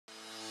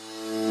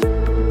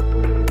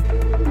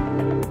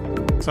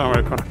Assalamu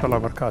alaikum wa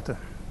rahmatullahi wa barakatuh.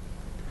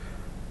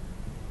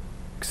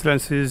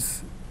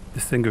 Excellencies,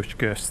 distinguished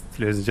guests,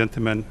 ladies and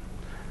gentlemen,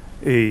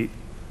 a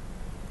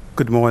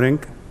good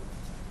morning.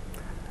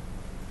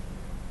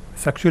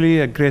 It's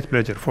actually a great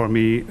pleasure for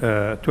me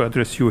to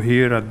address you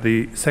here at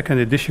the second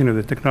edition of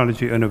the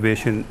Technology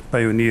Innovation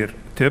Pioneer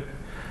TIP,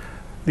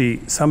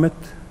 the summit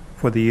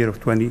for the year of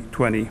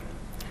 2020,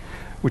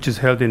 which is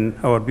held in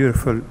our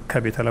beautiful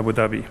capital, Abu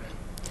Dhabi.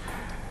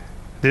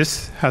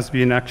 This has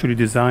been actually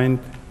designed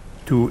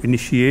to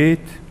initiate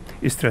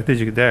a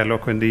strategic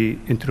dialogue on the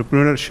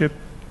entrepreneurship,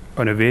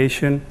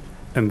 innovation,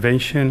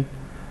 invention,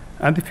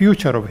 and the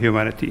future of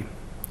humanity,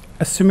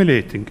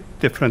 assimilating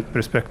different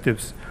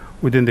perspectives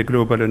within the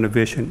global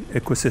innovation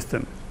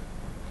ecosystem.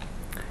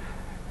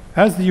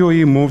 As the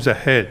UAE moves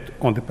ahead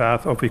on the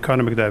path of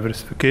economic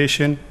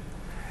diversification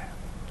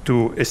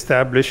to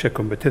establish a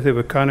competitive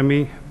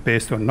economy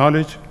based on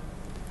knowledge,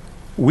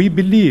 we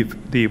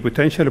believe the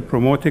potential of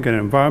promoting an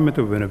environment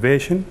of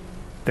innovation,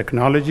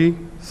 technology,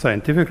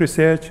 scientific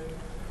research,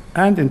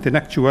 and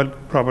intellectual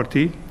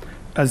property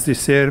as they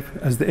serve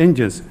as the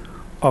engines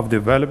of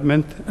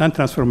development and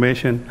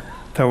transformation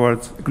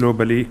towards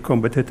globally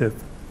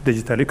competitive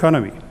digital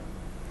economy.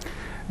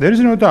 There is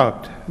no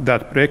doubt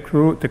that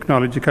breakthrough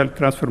technological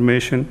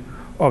transformation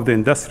of the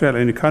industrial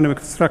and economic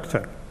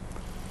structure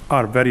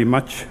are very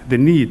much the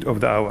need of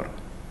the hour.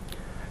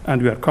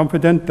 And we are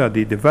confident that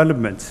the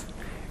developments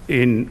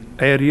in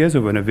areas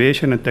of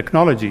innovation and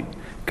technology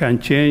can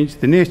change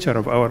the nature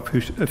of our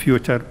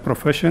future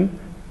profession,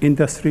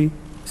 industry,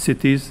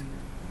 cities,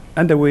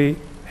 and the way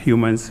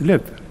humans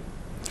live.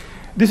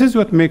 This is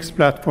what makes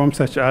platforms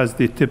such as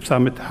the TIP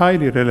Summit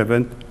highly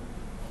relevant,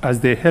 as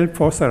they help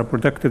foster a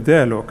productive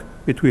dialogue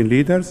between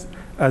leaders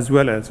as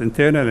well as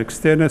internal and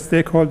external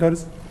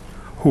stakeholders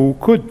who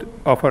could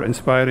offer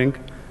inspiring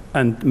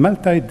and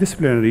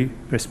multidisciplinary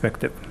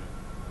perspective.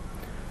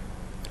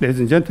 Ladies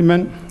and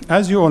gentlemen,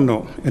 as you all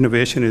know,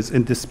 innovation is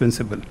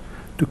indispensable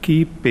to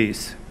keep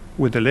pace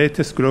with the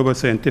latest global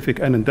scientific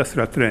and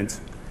industrial trends,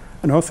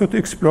 and also to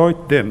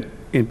exploit them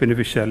in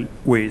beneficial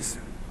ways.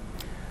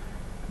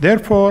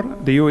 Therefore,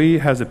 the UAE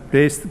has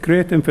placed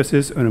great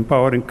emphasis on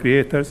empowering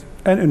creators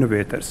and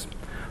innovators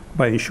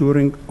by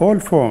ensuring all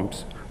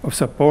forms of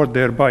support,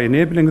 thereby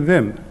enabling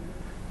them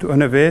to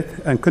innovate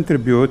and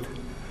contribute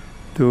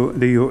to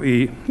the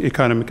UAE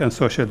economic and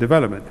social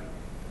development.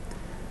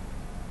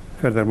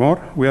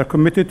 Furthermore, we are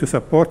committed to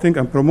supporting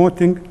and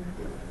promoting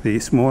the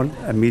small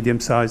and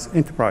medium-sized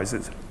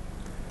enterprises,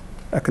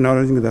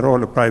 acknowledging the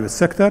role of private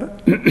sector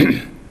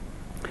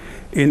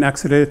in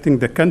accelerating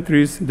the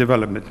country's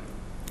development.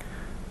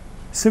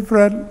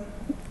 Several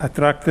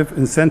attractive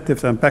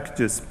incentives and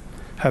packages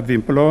have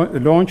been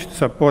launched to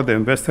support the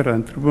investor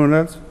and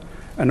entrepreneurs,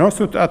 and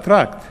also to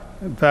attract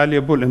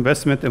valuable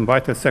investment in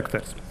vital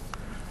sectors,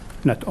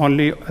 not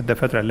only at the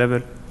federal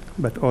level,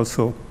 but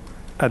also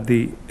at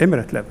the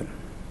Emirate level.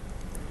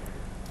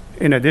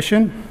 In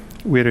addition,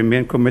 we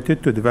remain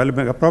committed to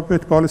developing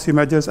appropriate policy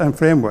measures and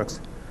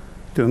frameworks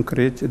to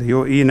encourage the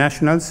UAE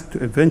nationals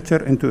to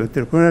venture into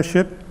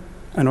entrepreneurship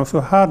and also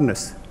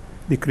harness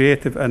the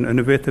creative and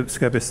innovative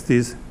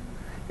capacities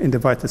in the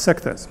vital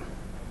sectors.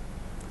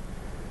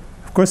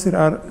 Of course, there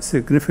are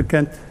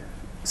significant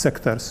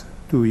sectors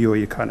to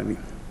UAE economy.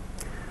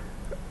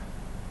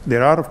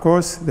 There are, of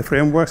course, the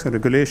frameworks and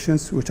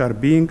regulations which are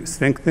being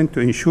strengthened to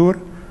ensure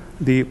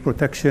the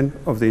protection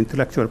of the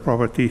intellectual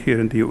property here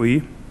in the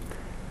UAE.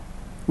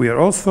 We are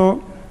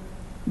also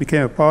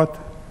became a part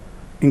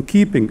in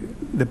keeping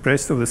the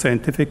breast of the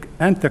scientific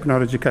and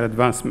technological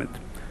advancement,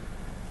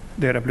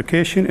 their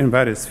application in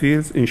various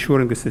fields,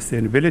 ensuring the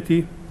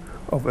sustainability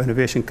of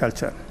innovation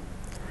culture.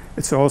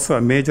 It's also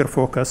a major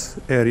focus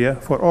area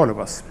for all of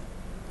us.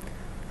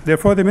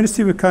 Therefore, the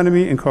Ministry of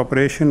Economy, in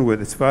cooperation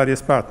with its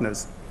various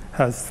partners,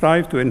 has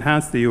strived to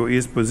enhance the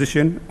UAE's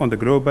position on the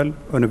Global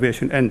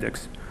Innovation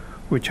Index,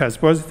 which has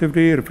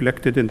positively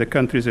reflected in the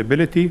country's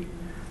ability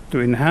to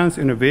enhance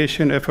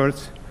innovation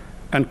efforts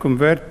and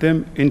convert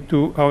them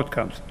into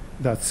outcomes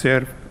that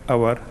serve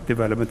our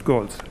development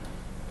goals.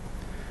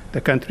 The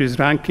country's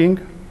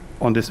ranking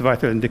on this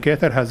vital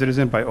indicator has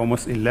risen by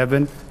almost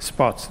 11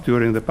 spots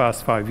during the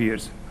past 5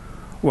 years,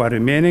 while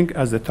remaining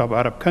as the top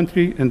Arab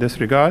country in this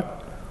regard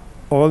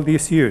all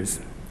these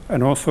years,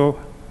 and also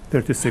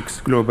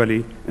 36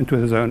 globally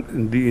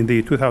in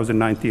the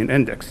 2019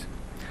 index.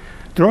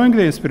 Drawing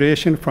the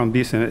inspiration from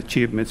these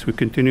achievements, we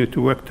continue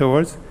to work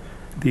towards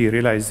the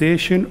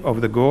realization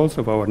of the goals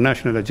of our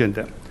national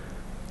agenda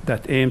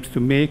that aims to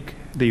make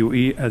the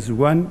UAE as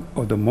one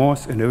of the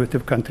most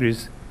innovative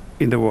countries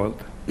in the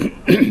world.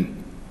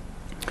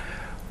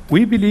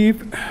 We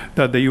believe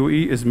that the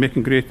UAE is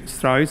making great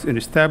strides in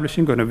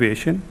establishing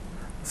innovation,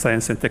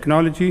 science and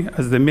technology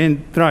as the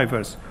main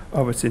drivers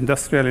of its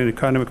industrial and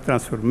economic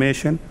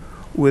transformation,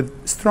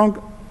 with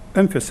strong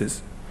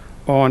emphasis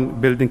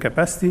on building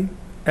capacity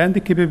and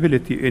the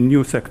capability in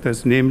new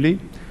sectors, namely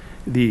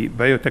the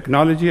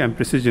biotechnology and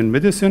precision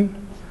medicine,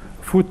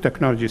 food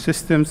technology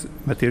systems,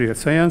 material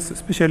science,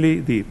 especially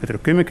the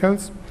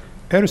petrochemicals,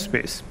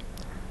 aerospace,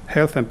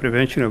 health and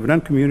prevention of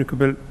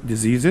non-communicable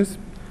diseases,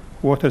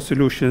 water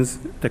solutions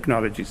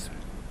technologies.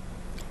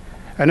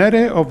 An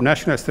array of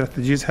national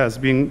strategies has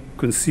been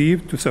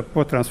conceived to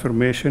support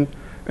transformation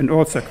in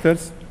all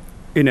sectors,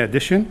 in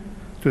addition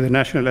to the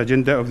national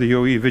agenda of the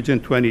UAE Vision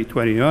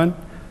 2021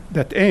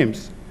 that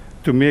aims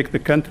to make the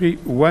country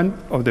one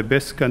of the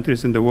best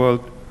countries in the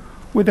world,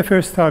 with the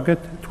first target,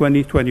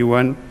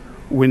 2021,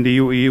 when the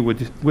UAE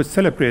would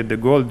celebrate the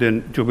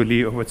golden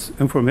jubilee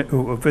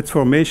of its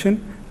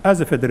formation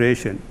as a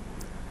federation.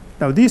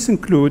 Now, these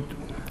include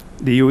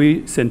the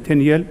UAE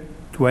Centennial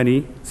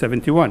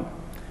 2071.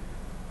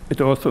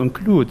 It also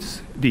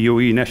includes the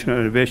UAE National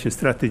Innovation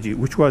Strategy,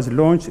 which was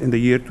launched in the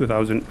year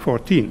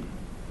 2014.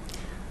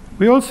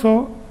 We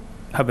also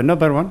have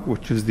another one,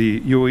 which is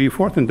the UAE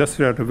Fourth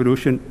Industrial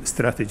Revolution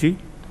Strategy,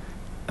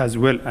 as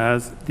well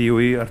as the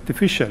UAE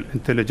Artificial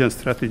Intelligence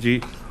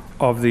Strategy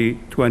of the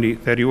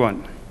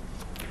 2031.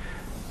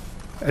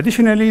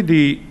 Additionally,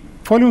 the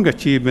following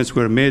achievements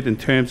were made in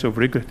terms of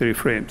regulatory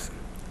frames.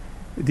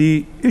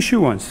 The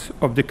issuance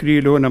of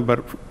Decree Law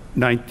number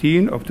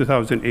 19 of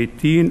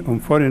 2018 on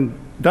foreign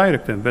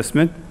direct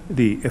investment,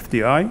 the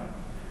FDI,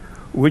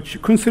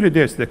 which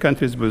consolidates the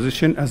country's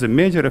position as a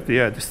major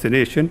FDI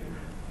destination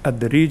at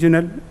the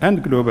regional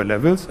and global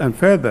levels, and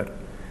further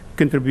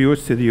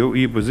contributes to the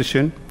UAE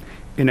position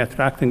in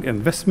attracting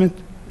investment,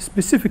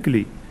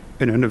 specifically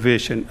in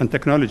innovation and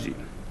technology.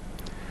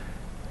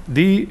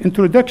 The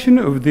introduction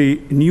of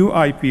the new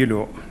IP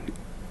law,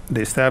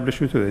 the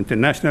establishment of the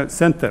International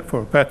Center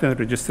for Patent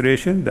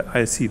Registration, the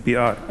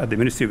ICPR, at the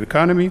Ministry of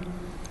Economy,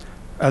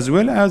 as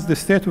well as the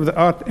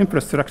state-of-the-art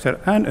infrastructure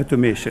and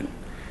automation,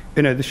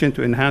 in addition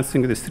to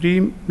enhancing the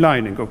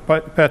streamlining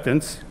of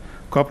patents,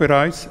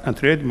 copyrights, and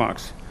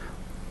trademarks,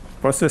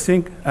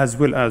 processing, as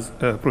well as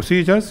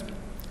procedures.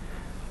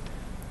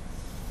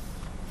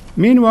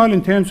 Meanwhile,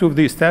 in terms of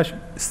the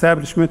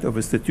establishment of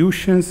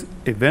institutions,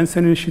 events,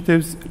 and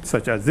initiatives,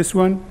 such as this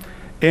one,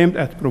 aimed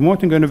at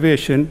promoting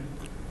innovation,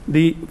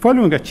 the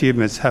following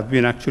achievements have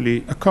been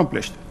actually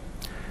accomplished.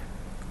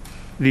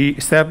 The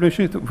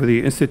establishment of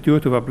the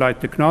Institute of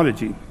Applied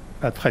Technology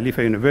at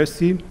Khalifa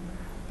University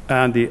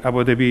and the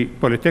Abu Dhabi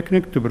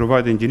Polytechnic to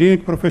provide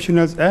engineering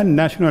professionals and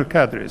national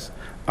cadres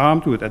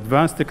armed with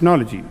advanced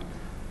technology,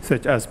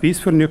 such as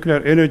peaceful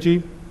nuclear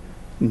energy,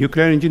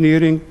 nuclear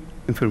engineering,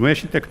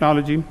 information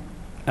technology,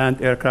 and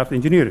aircraft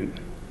engineering.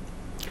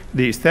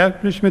 The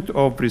establishment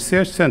of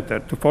research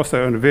centers to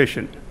foster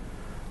innovation,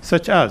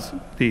 such as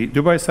the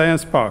Dubai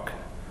Science Park,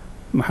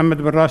 Mohammed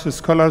bin Rashid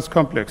Scholars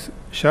Complex,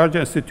 Sharjah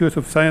Institute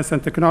of Science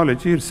and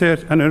Technology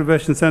Research and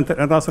Innovation Center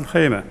in Ras Al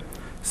Khaimah,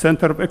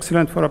 Center of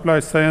Excellence for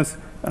Applied Science,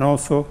 and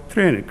also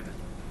training.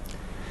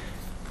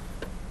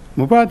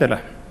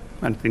 Mubadala,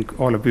 I think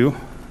all of you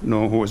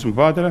know who is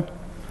Mubadala,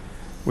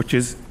 which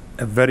is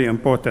a very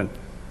important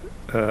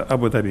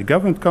Abu Dhabi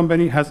government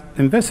company, has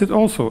invested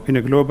also in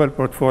a global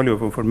portfolio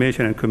of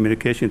information and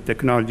communication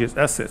technologies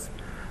assets,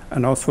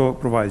 and also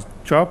provides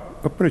job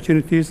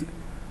opportunities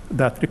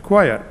that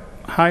require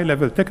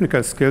high-level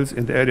technical skills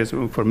in the areas of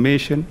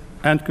information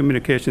and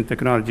communication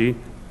technology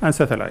and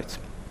satellites.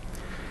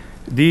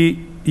 The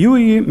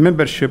UAE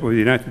membership of the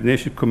United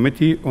Nations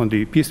Committee on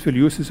the Peaceful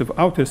Uses of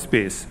Outer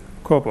Space,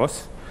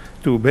 COPOS,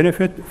 to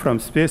benefit from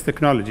space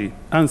technology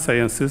and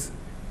sciences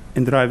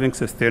in driving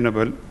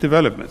sustainable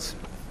developments.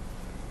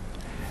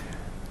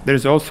 There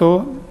is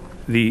also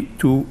the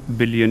 2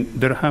 billion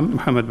dirham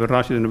Mohammed bin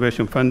Rashid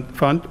Innovation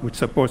Fund, which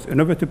supports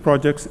innovative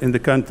projects in the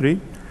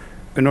country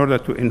in order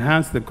to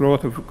enhance the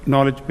growth of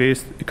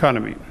knowledge-based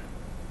economy.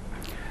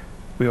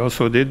 We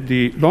also did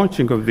the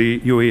launching of the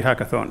UAE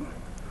Hackathon,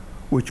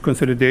 which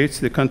consolidates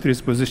the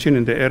country's position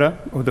in the era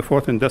of the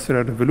Fourth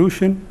Industrial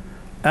Revolution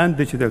and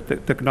digital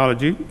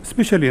technology,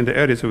 especially in the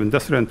areas of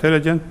industrial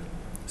intelligence,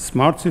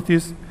 smart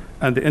cities,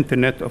 and the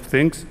Internet of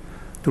Things,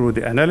 through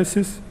the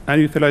analysis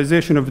and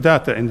utilization of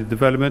data in the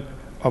development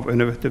of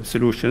innovative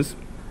solutions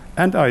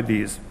and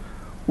ideas,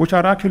 which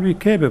are actually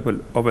capable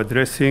of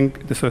addressing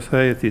the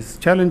society's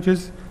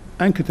challenges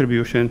and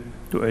contribution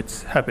to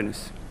its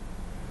happiness.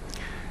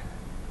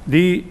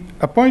 The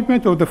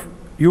appointment of the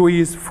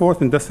UAE's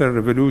Fourth Industrial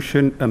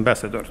Revolution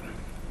Ambassador,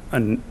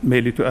 and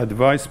mainly to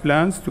advise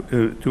plans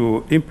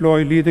to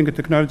employ leading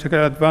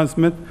technological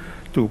advancement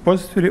to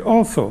positively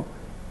also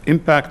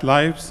impact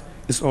lives,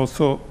 is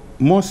also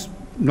most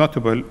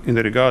notable in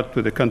regard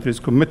to the country's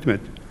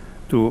commitment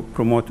to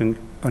promoting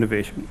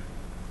innovation.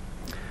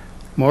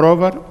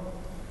 Moreover,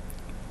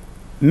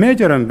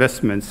 major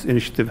investments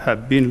initiatives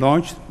have been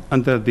launched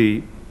under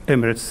the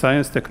Emirates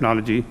Science,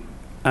 Technology,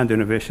 and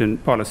Innovation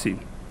Policy,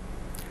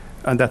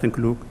 and that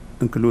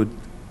include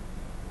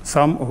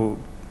some of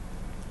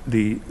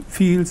the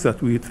fields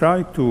that we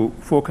try to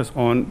focus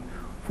on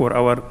for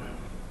our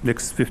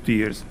next 50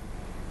 years.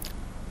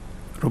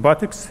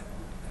 Robotics,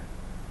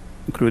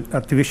 include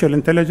artificial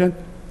intelligence.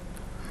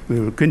 We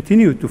will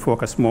continue to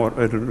focus more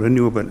on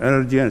renewable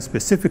energy and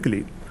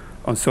specifically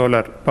on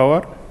solar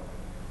power.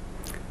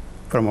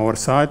 From our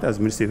side as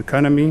Ministry of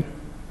Economy,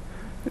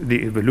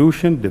 the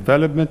evolution,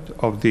 development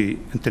of the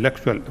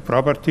intellectual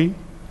property,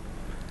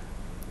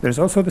 There's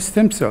also the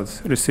stem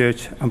cells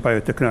research and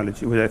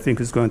biotechnology, which I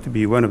think is going to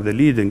be one of the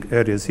leading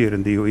areas here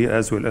in the UAE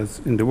as well as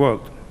in the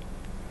world.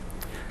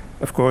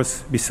 Of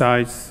course,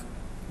 besides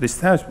the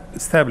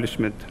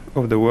establishment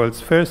of the world's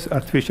first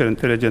artificial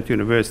intelligence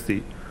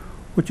university,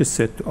 which is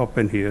set to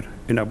open here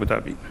in Abu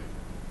Dhabi.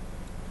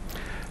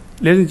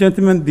 Ladies and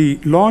gentlemen, the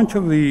launch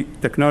of the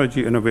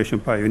Technology Innovation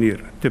Pioneer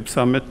TIP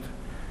Summit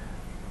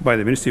by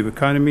the Ministry of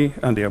Economy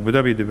and the Abu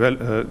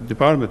Dhabi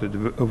Department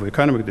of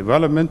Economic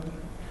Development,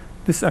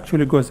 this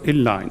actually goes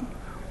in line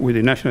with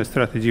the National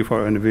Strategy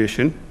for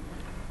Innovation.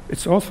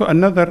 It's also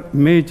another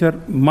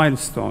major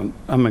milestone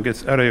among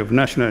its array of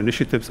national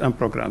initiatives and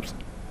programs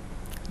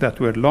that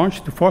were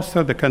launched to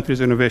foster the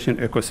country's innovation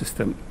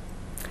ecosystem.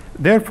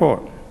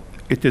 Therefore,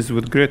 it is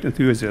with great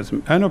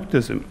enthusiasm and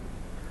optimism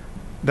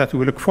that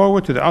we look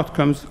forward to the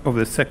outcomes of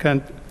the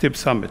second TIP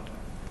Summit,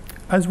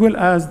 as well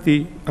as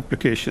the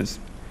applications,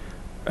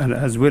 and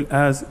as well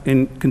as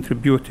in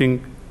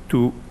contributing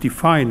to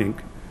defining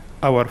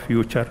our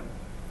future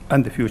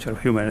and the future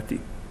of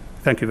humanity.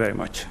 Thank you very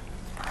much.